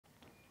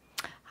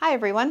Hi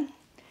everyone.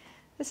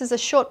 This is a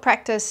short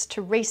practice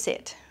to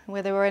reset,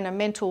 whether we're in a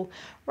mental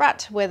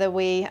rut, whether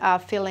we are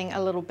feeling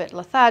a little bit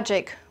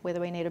lethargic, whether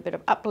we need a bit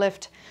of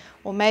uplift,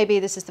 or maybe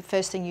this is the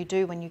first thing you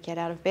do when you get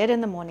out of bed in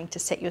the morning to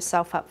set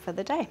yourself up for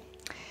the day.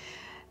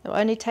 It will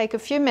only take a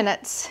few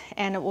minutes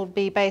and it will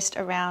be based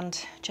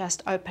around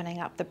just opening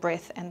up the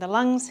breath and the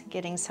lungs,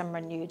 getting some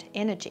renewed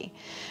energy.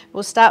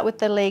 We'll start with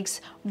the legs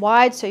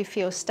wide so you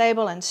feel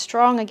stable and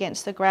strong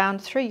against the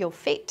ground through your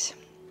feet.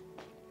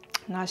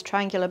 Nice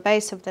triangular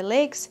base of the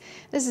legs.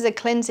 This is a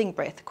cleansing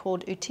breath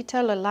called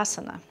Utthita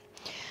Lolasana.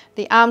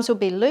 The arms will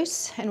be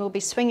loose and we'll be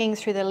swinging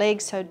through the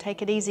legs, so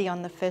take it easy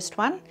on the first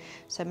one.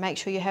 So make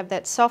sure you have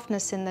that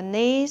softness in the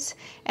knees,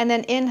 and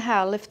then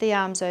inhale, lift the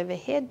arms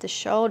overhead, the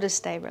shoulders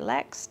stay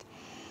relaxed.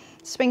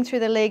 Swing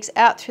through the legs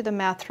out through the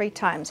mouth 3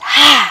 times.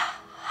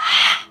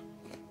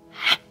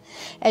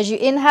 As you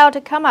inhale to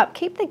come up,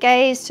 keep the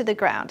gaze to the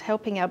ground,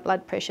 helping our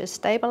blood pressure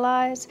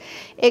stabilize.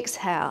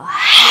 Exhale.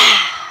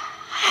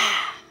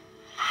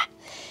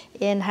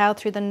 Inhale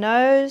through the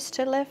nose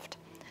to lift.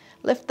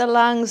 Lift the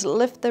lungs,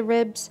 lift the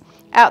ribs,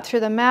 out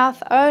through the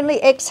mouth,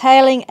 only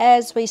exhaling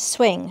as we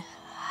swing.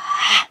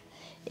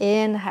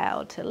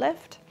 Inhale to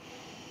lift.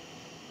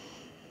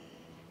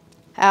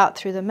 Out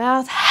through the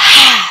mouth.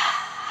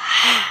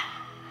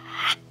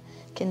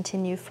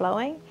 Continue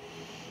flowing.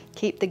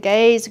 Keep the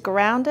gaze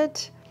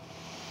grounded.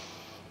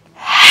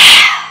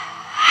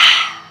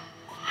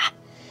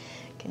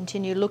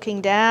 Continue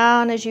looking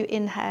down as you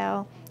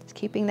inhale,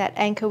 keeping that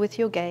anchor with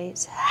your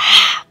gaze.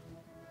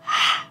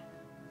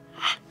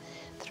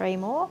 3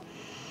 more.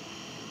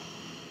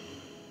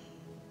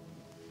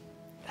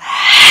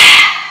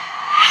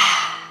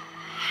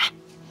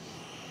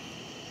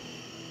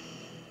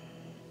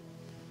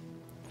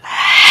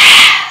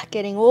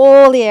 Getting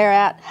all the air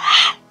out,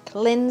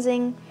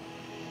 cleansing.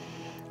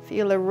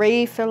 Feel a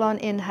refill on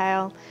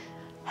inhale.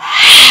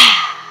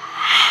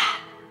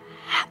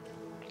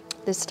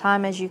 This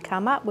time as you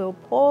come up, we'll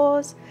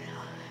pause,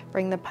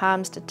 bring the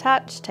palms to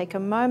touch, take a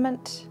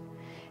moment,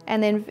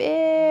 and then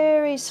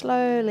very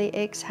slowly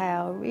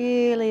exhale.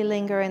 Really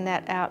linger in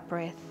that out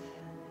breath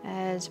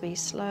as we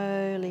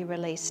slowly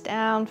release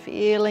down,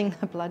 feeling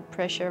the blood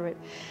pressure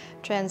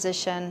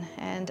transition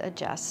and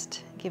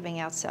adjust,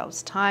 giving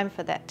ourselves time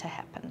for that to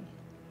happen.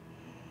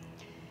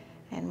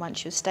 And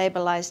once you're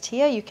stabilized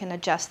here, you can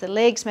adjust the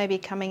legs, maybe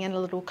coming in a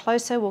little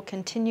closer. We'll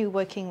continue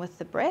working with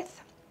the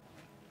breath.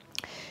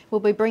 We'll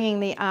be bringing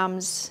the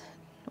arms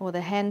or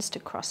the hands to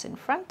cross in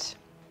front.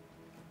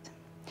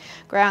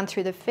 Ground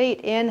through the feet.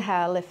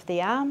 Inhale, lift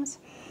the arms.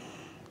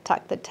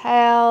 Tuck the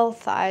tail,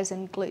 thighs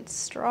and glutes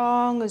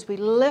strong as we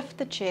lift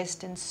the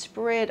chest and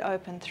spread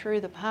open through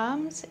the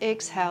palms.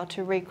 Exhale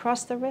to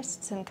recross the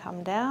wrists and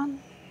come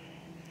down.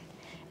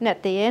 And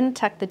at the end,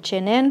 tuck the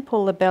chin in,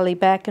 pull the belly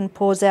back and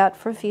pause out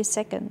for a few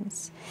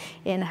seconds.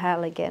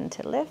 Inhale again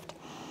to lift.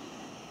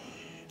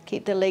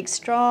 Keep the legs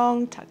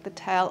strong, tuck the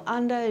tail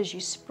under as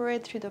you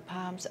spread through the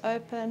palms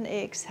open.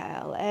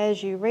 Exhale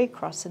as you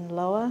recross and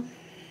lower.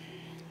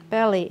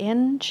 Belly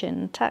in,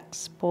 chin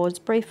tucks, pause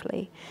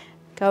briefly.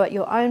 Go at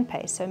your own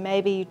pace, so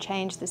maybe you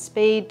change the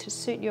speed to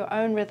suit your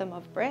own rhythm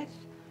of breath.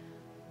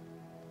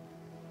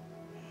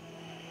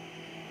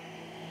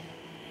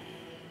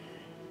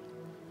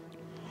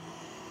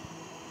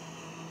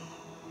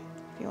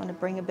 If you want to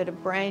bring a bit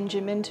of brain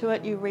gym into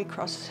it, you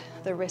recross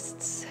the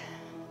wrists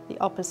the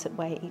opposite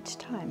way each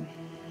time.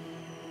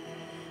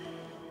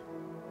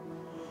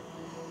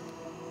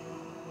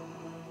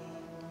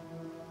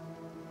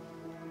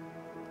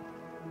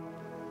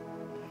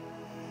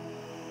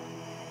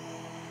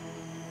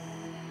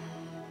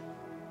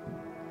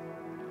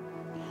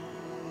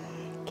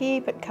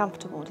 Keep it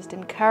comfortable, just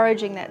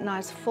encouraging that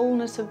nice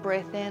fullness of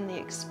breath in, the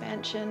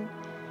expansion,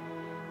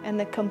 and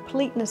the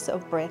completeness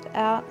of breath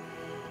out.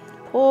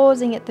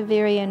 Pausing at the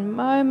very end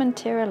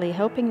momentarily,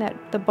 helping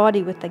the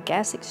body with the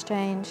gas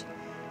exchange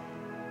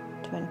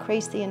to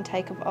increase the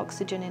intake of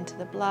oxygen into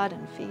the blood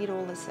and feed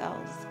all the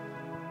cells.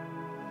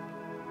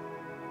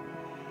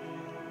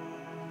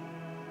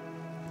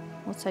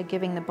 Also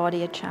giving the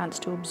body a chance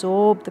to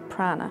absorb the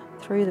prana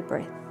through the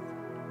breath.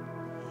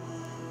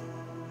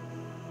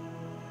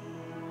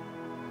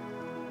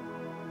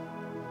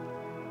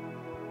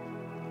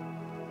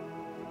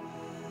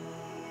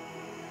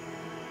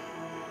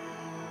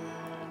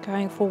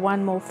 Going for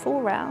one more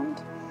full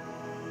round.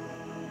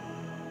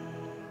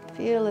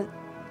 Feel a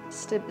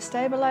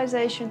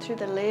stabilization through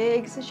the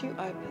legs as you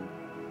open.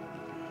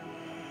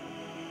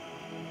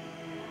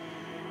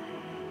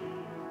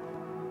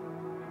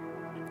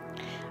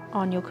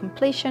 On your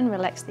completion,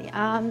 relax the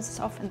arms,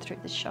 soften through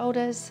the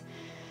shoulders.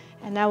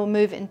 And now we'll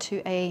move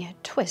into a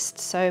twist.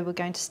 So we're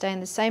going to stay in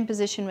the same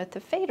position with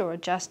the feet, or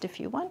adjust if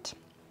you want.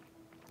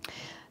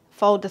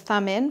 Fold the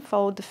thumb in,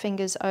 fold the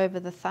fingers over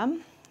the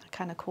thumb.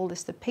 Kind of call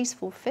this the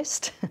peaceful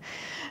fist.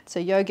 It's a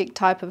yogic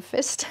type of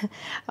fist.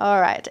 All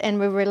right, and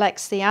we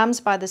relax the arms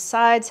by the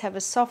sides, have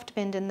a soft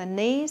bend in the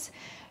knees.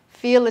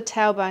 Feel the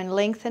tailbone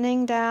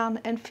lengthening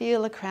down and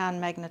feel the crown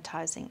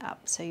magnetizing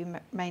up, so you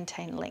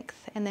maintain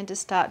length. And then to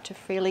start to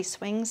freely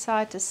swing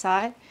side to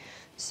side.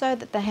 so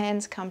that the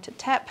hands come to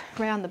tap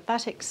around the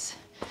buttocks.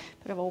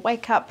 Bit of a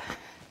wake up,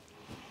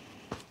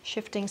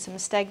 shifting some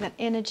stagnant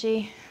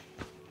energy.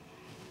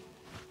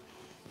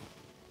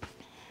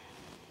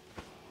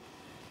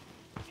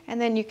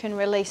 And then you can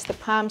release the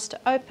palms to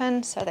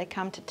open so they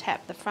come to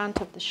tap the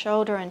front of the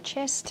shoulder and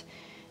chest,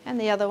 and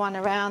the other one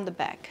around the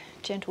back.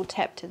 Gentle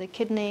tap to the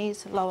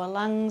kidneys, lower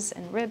lungs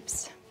and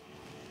ribs.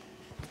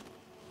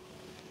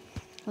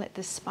 Let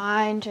the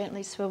spine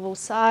gently swivel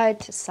side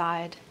to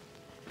side,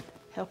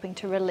 helping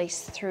to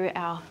release through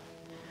our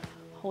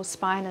whole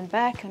spine and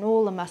back and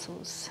all the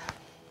muscles.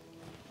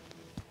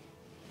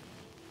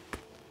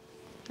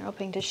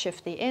 Helping to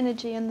shift the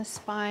energy in the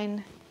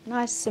spine.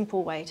 Nice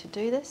simple way to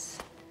do this.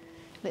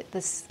 Let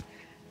this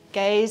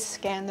gaze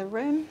scan the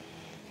room.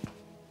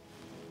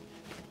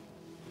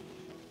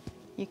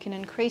 You can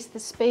increase the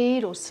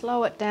speed or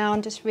slow it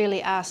down. Just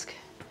really ask,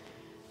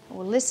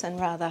 or listen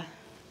rather,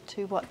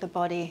 to what the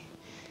body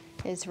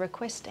is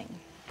requesting.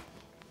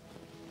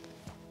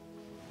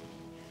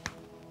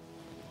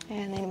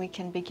 And then we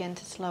can begin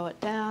to slow it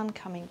down,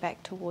 coming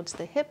back towards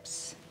the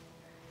hips.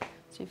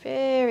 So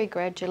very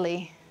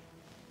gradually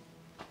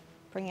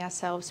bring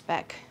ourselves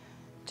back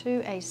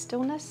to a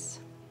stillness.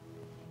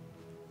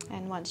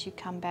 And once you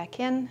come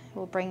back in,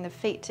 we'll bring the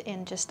feet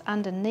in just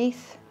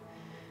underneath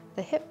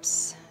the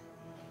hips.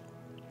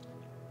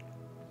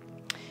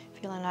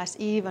 Feel a nice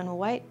even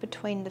weight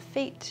between the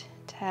feet,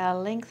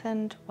 tail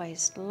lengthened,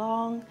 waist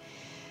long.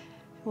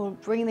 We'll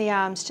bring the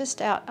arms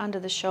just out under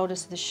the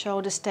shoulders so the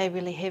shoulders stay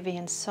really heavy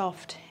and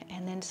soft.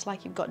 And then it's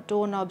like you've got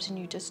doorknobs and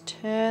you just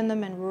turn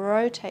them and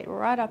rotate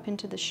right up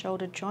into the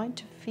shoulder joint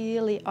to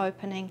feel the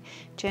opening,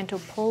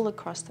 gentle pull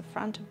across the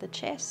front of the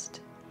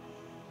chest.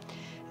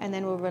 And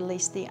then we'll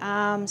release the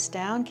arms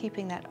down,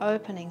 keeping that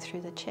opening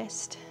through the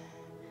chest.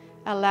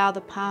 Allow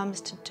the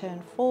palms to turn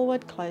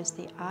forward, close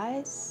the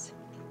eyes.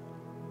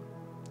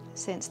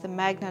 Sense the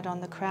magnet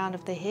on the crown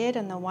of the head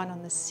and the one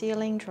on the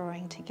ceiling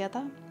drawing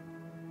together.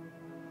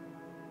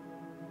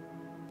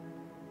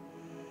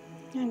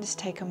 And just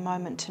take a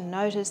moment to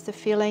notice the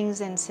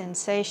feelings and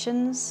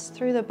sensations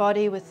through the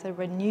body with the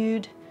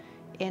renewed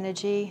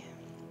energy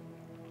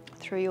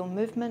through your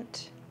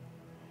movement.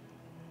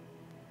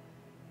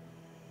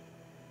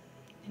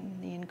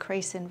 And the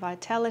increase in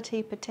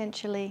vitality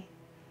potentially.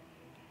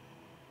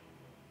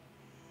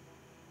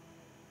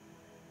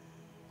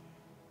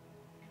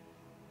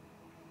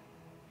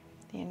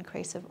 The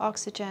increase of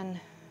oxygen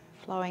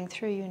flowing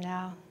through you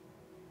now.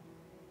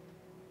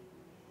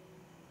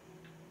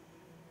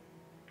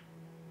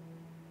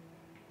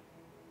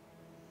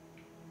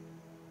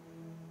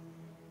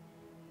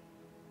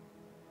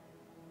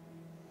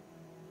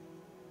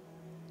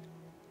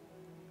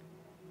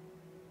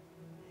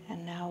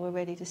 And now we're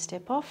ready to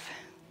step off.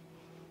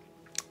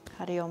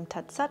 Hari Om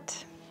Tat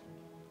Sat.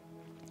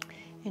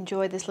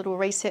 Enjoy this little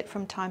reset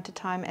from time to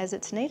time as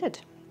it's needed.